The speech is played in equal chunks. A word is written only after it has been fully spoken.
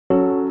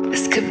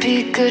This could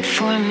be good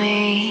for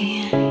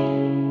me.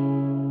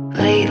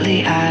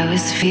 Lately I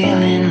was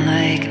feeling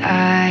like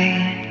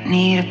I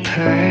need a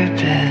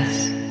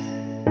purpose.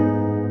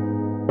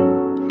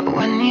 But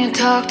when you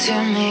talk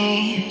to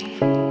me,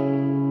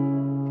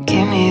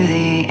 give me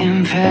the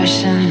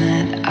impression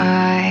that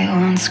I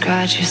won't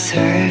scratch your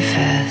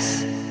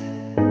surface.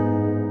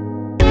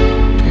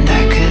 And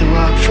I could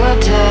walk for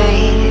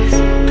days,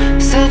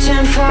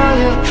 searching for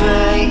your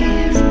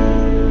praise.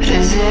 But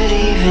is it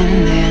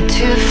even there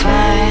to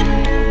find?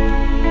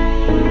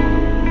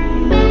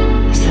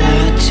 Is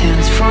there a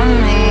chance for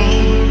me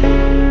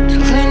to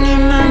learn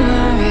your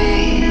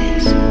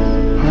memories?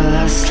 Will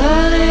I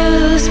slowly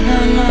lose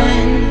my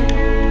mind?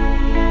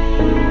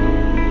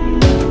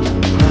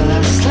 Will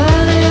I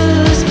slowly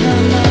lose my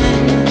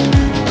mind?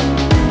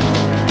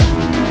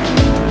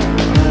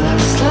 Will I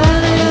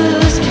slowly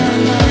lose my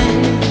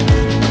mind?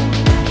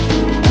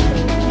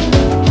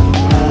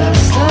 Will I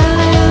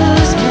slowly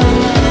lose my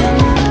mind?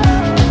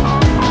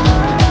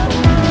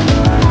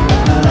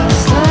 Will I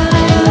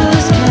slowly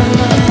lose my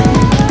mind?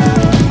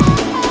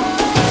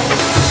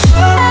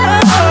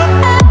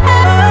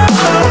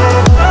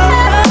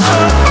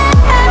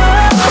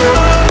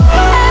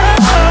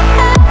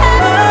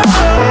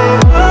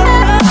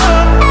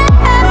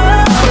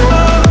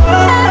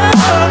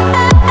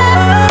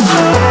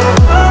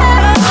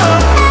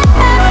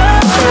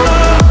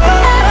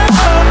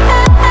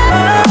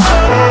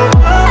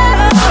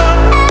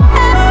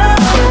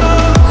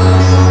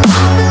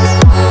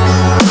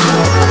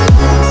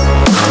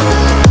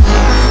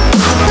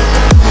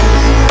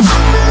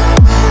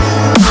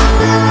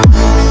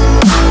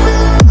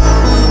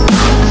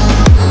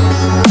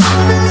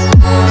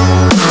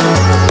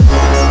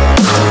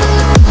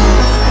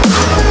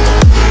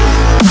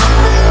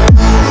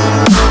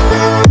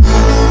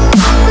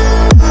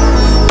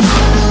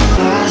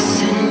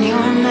 Lost in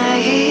your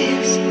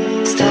maze,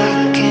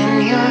 stuck in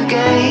your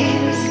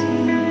gaze.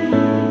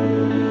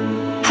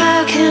 How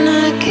can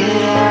I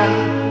get out?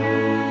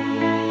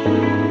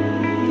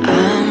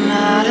 I'm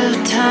out of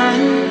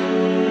time